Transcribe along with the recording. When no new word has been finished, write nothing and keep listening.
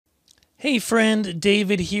Hey friend,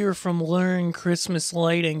 David here from Learn Christmas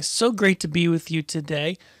Lighting. So great to be with you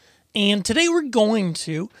today. And today we're going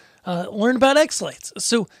to learn about xLights.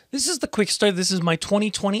 So this is the quick start. This is my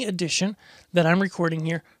 2020 edition that I'm recording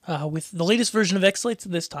here with the latest version of xLights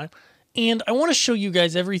this time. And I want to show you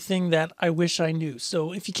guys everything that I wish I knew.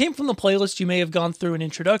 So if you came from the playlist, you may have gone through an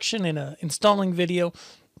introduction and an installing video.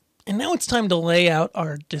 And now it's time to lay out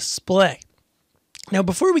our display. Now,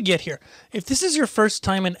 before we get here, if this is your first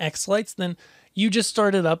time in xLights, then you just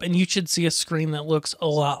started up and you should see a screen that looks a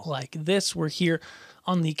lot like this. We're here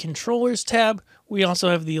on the Controllers tab. We also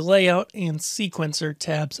have the Layout and Sequencer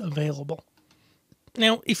tabs available.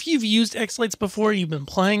 Now, if you've used xLights before, you've been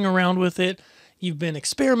playing around with it, you've been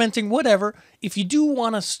experimenting, whatever, if you do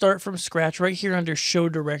want to start from scratch, right here under Show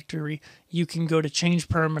Directory, you can go to Change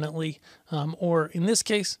Permanently, or in this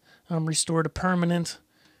case, Restore to Permanent,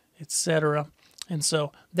 etc. And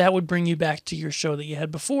so that would bring you back to your show that you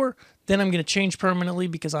had before. Then I'm going to change permanently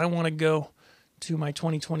because I want to go to my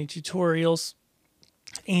 2020 tutorials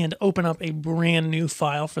and open up a brand new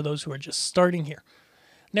file for those who are just starting here.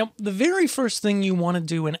 Now, the very first thing you want to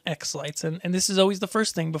do in xLights, and this is always the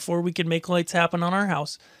first thing before we can make lights happen on our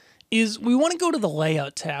house, is we want to go to the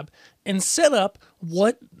Layout tab and set up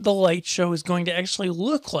what the light show is going to actually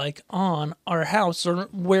look like on our house or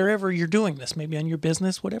wherever you're doing this, maybe on your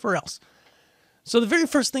business, whatever else. So the very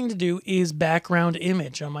first thing to do is background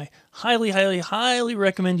image. I highly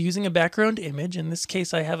recommend using a background image. In this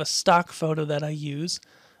case, I have a stock photo that I use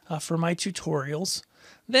for my tutorials.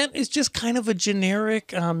 That is just kind of a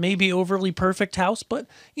generic, maybe overly perfect house, but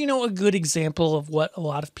you know, a good example of what a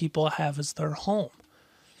lot of people have as their home.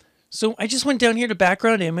 So I just went down here to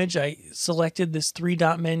background image. I selected this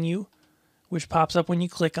three-dot menu, which pops up when you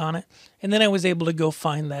click on it. And then I was able to go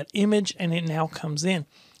find that image, and it now comes in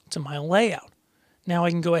to my layout. Now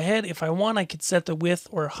I can go ahead, if I want, I could set the width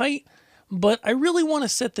or height, but I really want to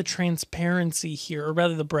set the transparency here, or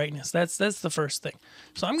rather the brightness. That's the first thing.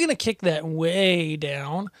 So I'm going to kick that way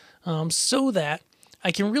down so that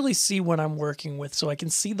I can really see what I'm working with, so I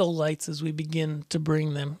can see the lights as we begin to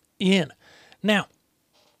bring them in. Now,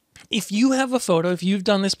 if you have a photo, if you've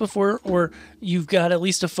done this before, or you've got at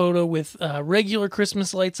least a photo with regular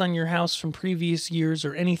Christmas lights on your house from previous years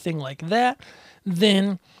or anything like that,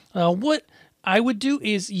 then what I would do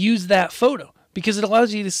is use that photo because it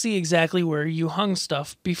allows you to see exactly where you hung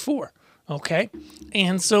stuff before. Okay.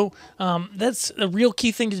 And so that's a real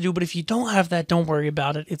key thing to do. But if you don't have that, don't worry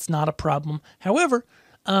about it. It's not a problem. However,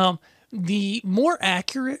 the more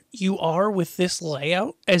accurate you are with this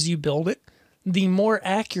layout as you build it, the more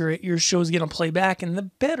accurate your show is going to play back and the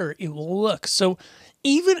better it will look. So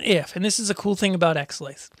even if, and this is a cool thing about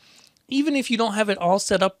xLights, even if you don't have it all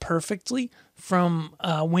set up perfectly from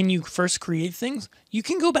when you first create things, you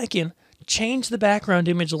can go back in, change the background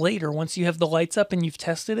image later once you have the lights up and you've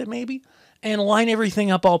tested it maybe, and line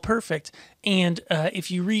everything up all perfect. And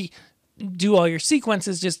if you redo all your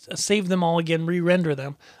sequences, just save them all again, re-render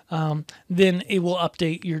them, then it will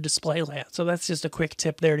update your display layout. So that's just a quick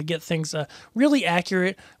tip there to get things really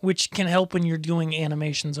accurate, which can help when you're doing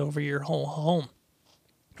animations over your whole home.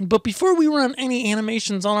 But before we run any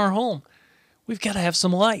animations on our home, we've got to have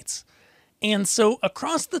some lights. And so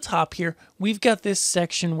across the top here, we've got this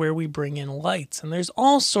section where we bring in lights. And there's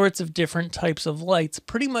all sorts of different types of lights.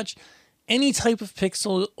 Pretty much any type of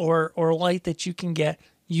pixel or light that you can get,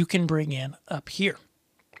 you can bring in up here.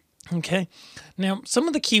 Okay, now some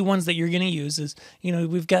of the key ones that you're going to use is, you know,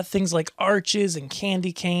 we've got things like arches and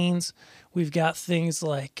candy canes. We've got things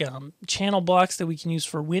like channel blocks that we can use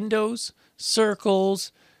for windows,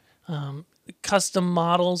 circles, custom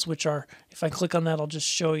models, which are, if I click on that, I'll just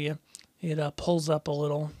show you. It pulls up a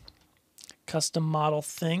little custom model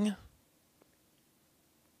thing.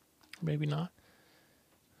 Maybe not.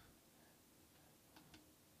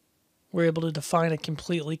 We're able to define a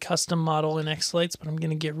completely custom model in xLights, but I'm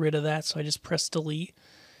going to get rid of that, so I just press delete.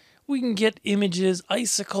 We can get images,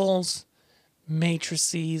 icicles,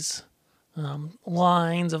 matrices,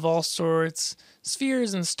 lines of all sorts,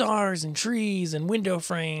 spheres and stars and trees and window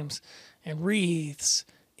frames and wreaths,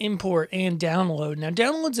 import and download. Now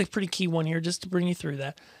download's a pretty key one here just to bring you through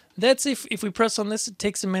that. That's if we press on this, it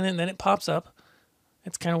takes a minute and then it pops up.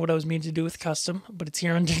 That's kind of what I was meaning to do with custom, but it's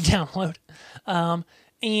here under download.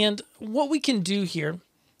 And what we can do here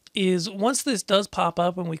is once this does pop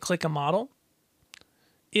up and we click a model,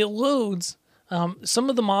 it loads some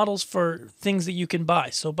of the models for things that you can buy.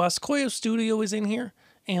 So Boscoyo Studio is in here,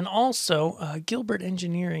 and also Gilbert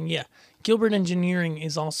Engineering. Yeah, Gilbert Engineering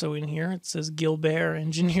is also in here. It says Gilbert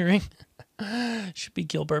Engineering. Should be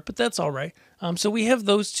Gilbert, but that's all right. So we have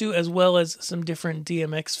those two as well as some different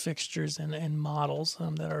DMX fixtures and models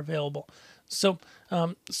that are available. So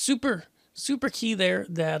super key there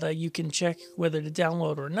that you can check whether to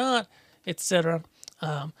download or not, etc.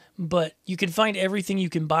 But you can find everything you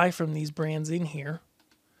can buy from these brands in here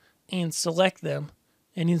and select them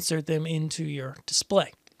and insert them into your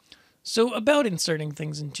display. So about inserting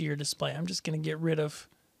things into your display, I'm just going to get rid of,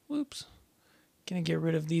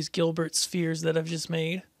 these Gilbert spheres that I've just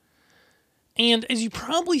made. And as you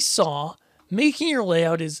probably saw, making your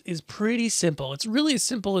layout is pretty simple. It's really as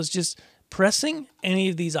simple as just pressing any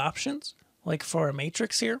of these options, like for a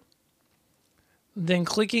matrix here, then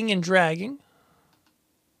clicking and dragging,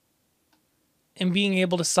 and being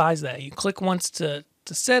able to size that. You click once to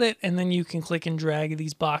set it, and then you can click and drag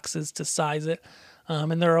these boxes to size it.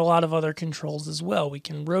 And there are a lot of other controls as well. We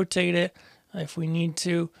can rotate it if we need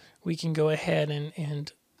to. We can go ahead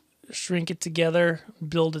and shrink it together,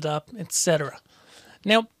 build it up, etc.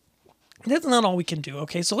 Now, that's not all we can do,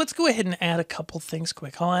 okay? So let's go ahead and add a couple things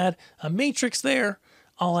quick. I'll add a matrix there.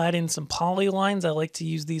 I'll add in some polylines. I like to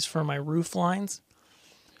use these for my roof lines.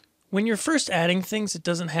 When you're first adding things, it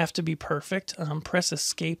doesn't have to be perfect. Press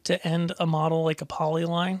escape to end a model like a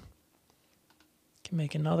polyline. Can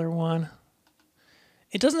make another one.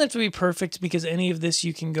 It doesn't have to be perfect because any of this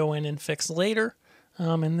you can go in and fix later.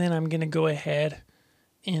 And then I'm going to go ahead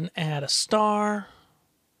and add a star.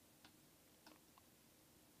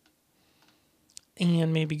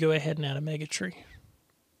 And maybe go ahead and add a mega tree.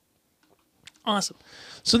 Awesome.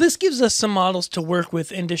 So this gives us some models to work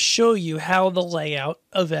with and to show you how the layout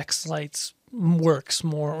of xLights works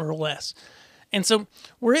more or less. And so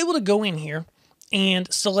we're able to go in here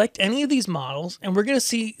and select any of these models, and we're going to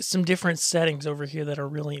see some different settings over here that are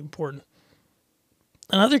really important.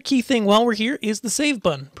 Another key thing while we're here is the save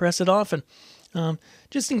button. Press it often.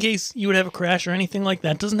 Just in case you would have a crash or anything like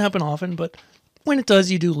that. It doesn't happen often, but when it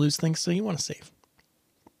does, you do lose things, so you want to save.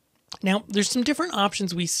 Now, there's some different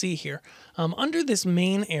options we see here. Under this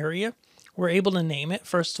main area, we're able to name it.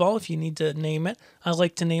 First of all, if you need to name it, I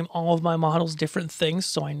like to name all of my models different things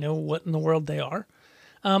so I know what in the world they are.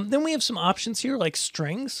 Then we have some options here like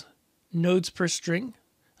strings, nodes per string,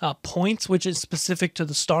 points, which is specific to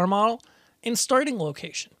the star model, and starting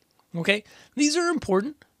location. Okay, these are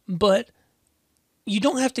important, but you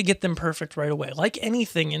don't have to get them perfect right away. Like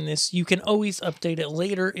anything in this, you can always update it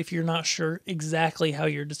later if you're not sure exactly how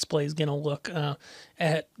your display is going to look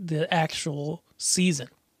at the actual season.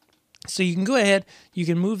 So you can go ahead, you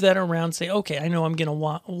can move that around, say, okay, I know I'm going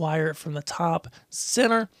to wire it from the top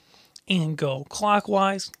center and go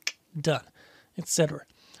clockwise, done, etc.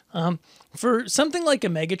 For something like a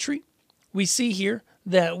mega tree, we see here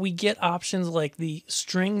that we get options like the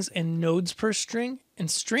strings and nodes per string and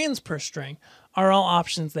strands per string are all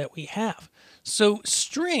options that we have. So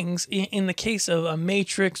strings, in the case of a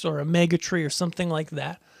matrix or a mega tree or something like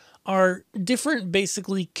that, are different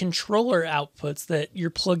basically controller outputs that you're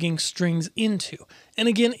plugging strings into. And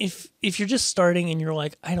again, if you're just starting and you're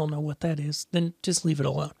like, I don't know what that is, then just leave it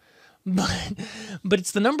alone. But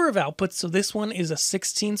it's the number of outputs. So this one is a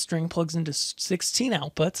 16 string, plugs into 16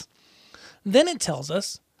 outputs. Then it tells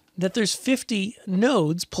us that there's 50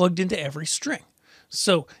 nodes plugged into every string.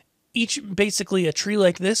 So each, basically a tree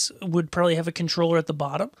like this would probably have a controller at the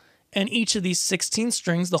bottom, and each of these 16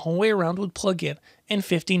 strings the whole way around would plug in, and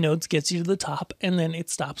 50 nodes gets you to the top, and then it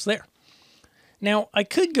stops there. Now, I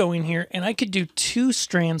could go in here and I could do 2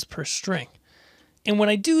 strands per string. And when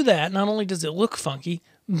I do that, not only does it look funky,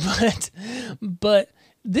 but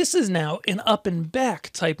this is now an up and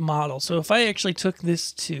back type model. So if I actually took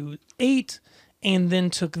this to 8 and then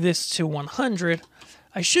took this to 100,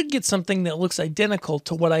 I should get something that looks identical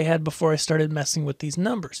to what I had before I started messing with these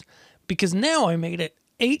numbers. Because now I made it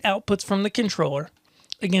 8 outputs from the controller.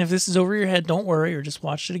 Again, if this is over your head, don't worry, or just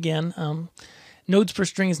watch it again. Nodes per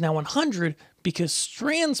string is now 100 because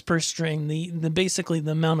strands per string, basically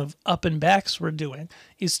the amount of up and backs we're doing,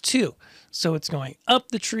 is 2. So it's going up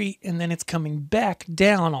the tree and then it's coming back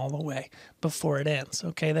down all the way before it ends.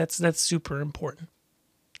 Okay, that's super important.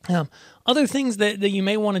 Other things that you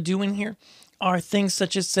may want to do in here are things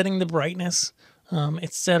such as setting the brightness,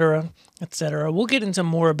 etc., etc. We'll get into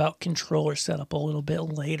more about controller setup a little bit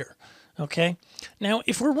later. Okay, now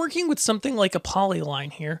if we're working with something like a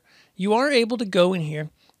polyline here, you are able to go in here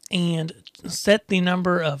and set the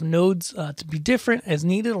number of nodes to be different as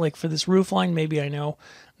needed. Like for this roof line, maybe I know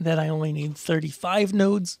that I only need 35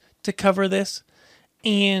 nodes to cover this.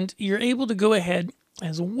 And you're able to go ahead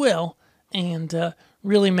as well and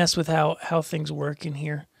really mess with how things work in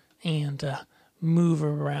here and move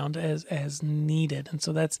around as needed. And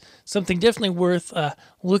so that's something definitely worth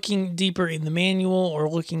looking deeper in the manual or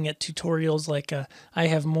looking at tutorials like I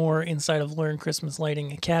have more inside of Learn Christmas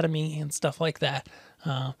Lighting Academy and stuff like that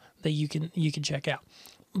that you can check out.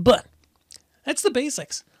 But that's the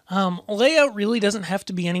basics. Layout really doesn't have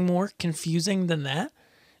to be any more confusing than that.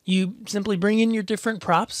 You simply bring in your different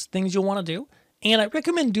props, things you'll want to do. And I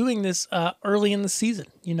recommend doing this early in the season,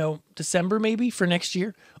 December maybe for next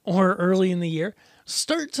year or early in the year.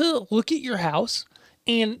 Start to look at your house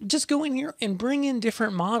and just go in here and bring in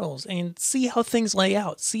different models and see how things lay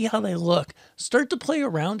out, see how they look. Start to play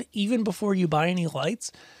around even before you buy any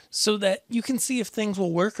lights so that you can see if things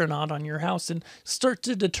will work or not on your house and start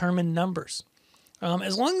to determine numbers.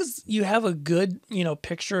 As long as you have a good,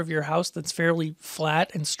 picture of your house that's fairly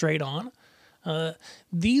flat and straight on,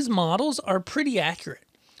 these models are pretty accurate.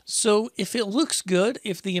 So if it looks good,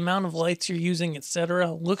 if the amount of lights you're using,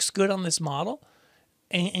 etc., looks good on this model,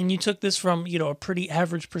 and you took this from, a pretty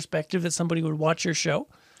average perspective that somebody would watch your show,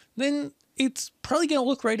 then it's probably going to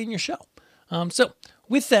look right in your show. So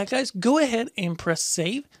with that, guys, go ahead and press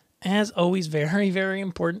save. As always, very, very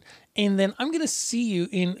important. And then I'm going to see you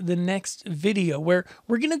in the next video where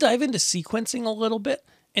we're going to dive into sequencing a little bit.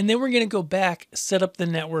 And then we're going to go back, set up the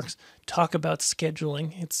networks, talk about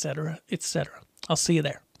scheduling, etc., etc. I'll see you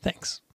there. Thanks.